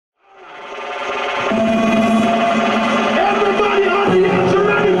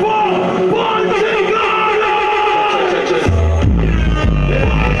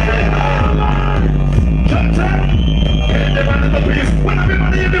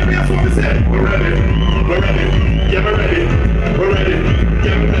the place what we say. We're ready. We're ready. Yeah, we're ready. We're ready.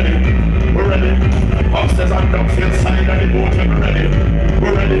 Yeah, we're ready. We're ready. Upstairs and downstairs side of the boat. Yeah, we're ready.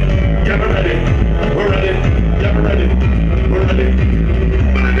 We're ready. Yeah, we're ready. We're ready. Yeah, we're ready. We're ready.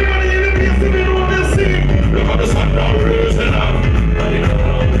 But everybody in the place, if you know what they sing, look at the sun down, raising up.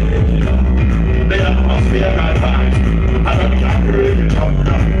 The atmosphere got vibes. I don't care if you jump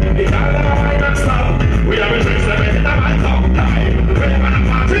up. It can't lie and stop. We have a drink, let me hit the mic up time. Ready for the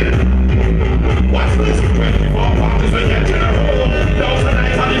party? What's this? 24 parties, we get in a row. Those are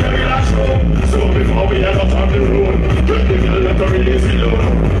nights on the regular show. So before we ever on the road, just give you a little release the load.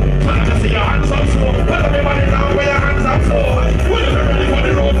 Man, I see your hands up so. Well, everybody down where your hands up so. Will you be ready for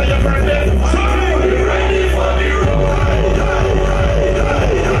the road that you're friendly? So we ready for the road.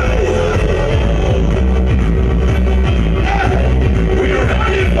 We're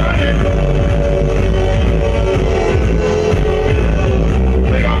ready for the road.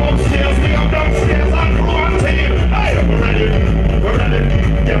 Big up upstairs, big up downstairs, and crew and team. Hey, we're ready. We're ready.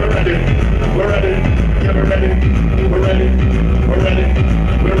 Yeah, we're ready. We're ready. Yeah, we're ready. We're ready. We're ready.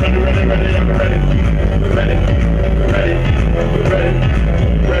 We're ready, ready, ready, yeah, we're ready. We're ready. We're ready. We're ready.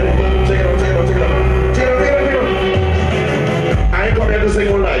 Ready. Take it on, take it on, take it on. Take it on, take it on, take it on. I ain't come here to sing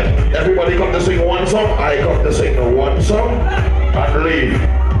all night. Everybody come to sing one song. I come to sing one song and leave.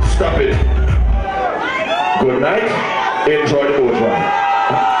 Stop it. Good night. Enjoy the boat ride.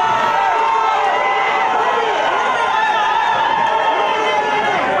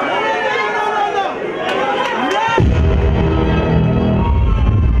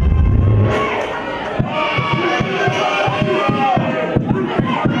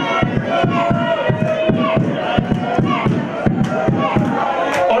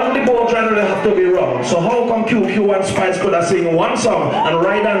 So how come QQ and Spice could have sing one song and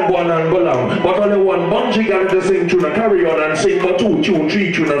ride and go on and go down, but only one Bunji Garlin to sing tune and carry on and sing for 2 tune,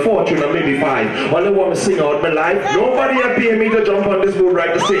 3 tune and 4 tune and maybe 5. Only one to sing out my life. Nobody had paid me to jump on this boat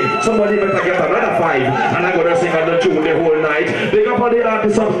ride to sing. Somebody better get another 5 and I'm gonna sing on the tune the whole night. Big up on the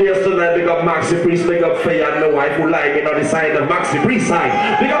artists upstairs tonight. Big up Maxi Priest, big up Faye and my wife who like me on the side of Maxi Priest side.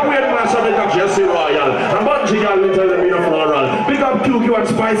 Big up Weird Master, big up Jesse Royal and Bunji Garlin telling me the floral. Big up QQ and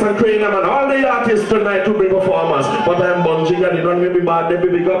Spice and Crane and all the artists tonight to bring performance. But I'm Bunji Garlin, don't make me bad, they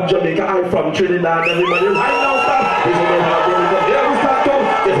big up Jamaica, I'm from Trinidad, everybody right now stop. This is the hard when we come here, we start up,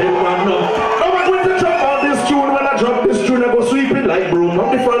 if anyone know. Now I'm going to jump on this tune, when I drop this tune, I go sweeping like broom, from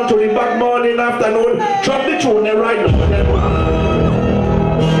the front to the back, morning, afternoon, drop the tune, then right now.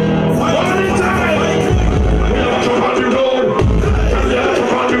 Morning time, we have a jump on the road, we have a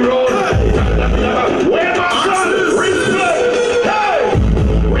jump on the road, where my son, respect, hey,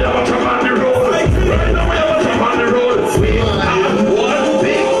 we have a jump on the road. Right now we have a jump on the road. We have one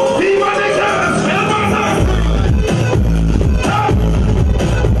big team on the gas.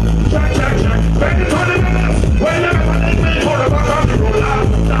 Check, check, check. Back to 20 minutes. Wait a minute, take me for the back on the road.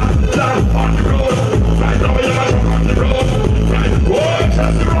 Down on the road. Right now we have a jump on the road. Right, whoa,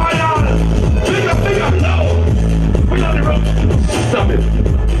 that's the Royal. Big up, no. We're on the road. Stop it.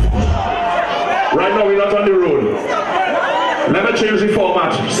 Right now we're not on the road. Never change the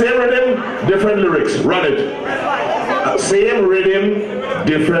format. Same rhythm, different lyrics. Run it. Same rhythm,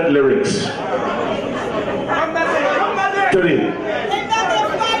 different lyrics. Tony.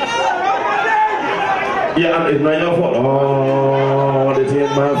 Yeah, it's not your fault. Oh, it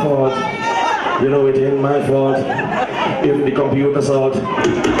ain't my fault. You know it ain't my fault. If the computer's out.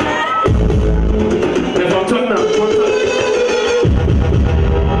 Let's not turn now.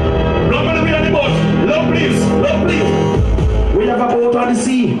 Not gonna be on the boat. Love please. Love please. We have a boat on the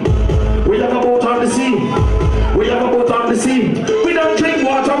sea. We have a boat on the sea. We have a boat on the sea. We don't drink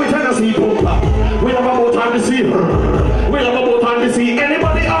water, we tell us we don't. We have a boat on the sea. We have a boat on the sea.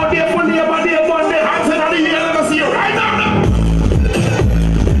 Anybody out there for labor day, Monday, hands in the air, let us see you right now.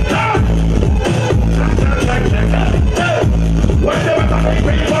 When they were talking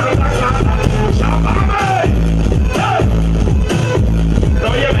for the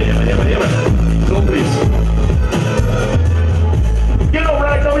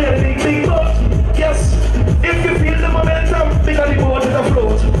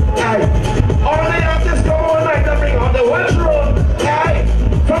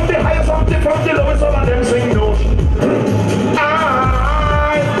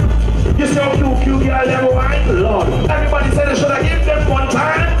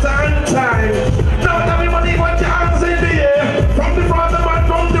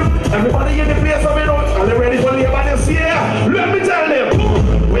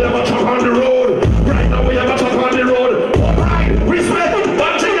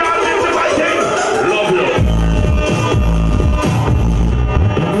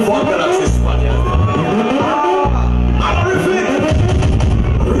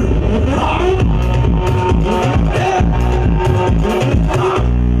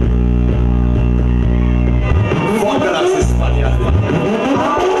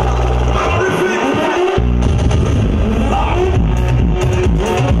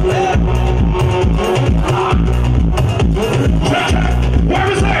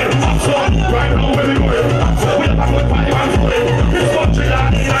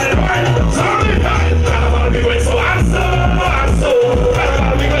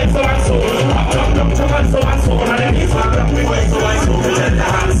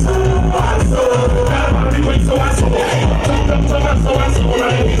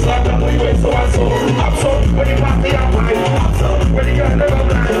When the party up high, when the girl never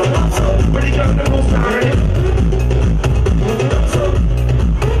blind, when the girl never started.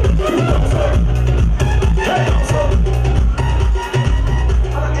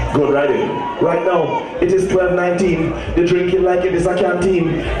 Good riding. Right now, it is 12:19. They're drinking like it is a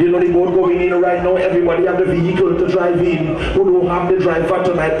canteen. You know the boat going in right now. Everybody have the vehicle to drive in. Who don't have the driver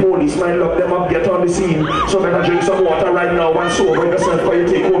tonight, police might lock them up, get on the scene. So better drink some water right now and sober yourself for you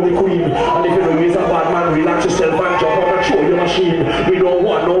take home the queen. And if you know he's a bad man, relax yourself and jump out and show your machine. We don't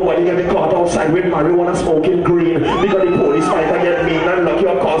want nobody getting caught outside with marijuana smoking green. Because the police might get mean and lock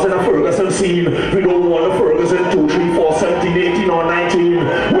your cars in a Ferguson scene. We don't want a Ferguson 2, 3, 4, 17, 18 or 19.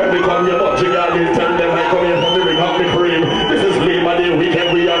 When they come here, Bunji Garlin, tell them I come here from the ring of the cream. This is Labor Day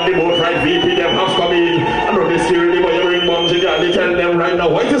weekend, we on the boat right, VP, them has come in. I know this security, but you bring Bunji Garlin, tell them right now,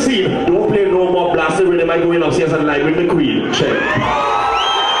 what you see? Don't play no more blasting with them, I go in upstairs and lie with the queen.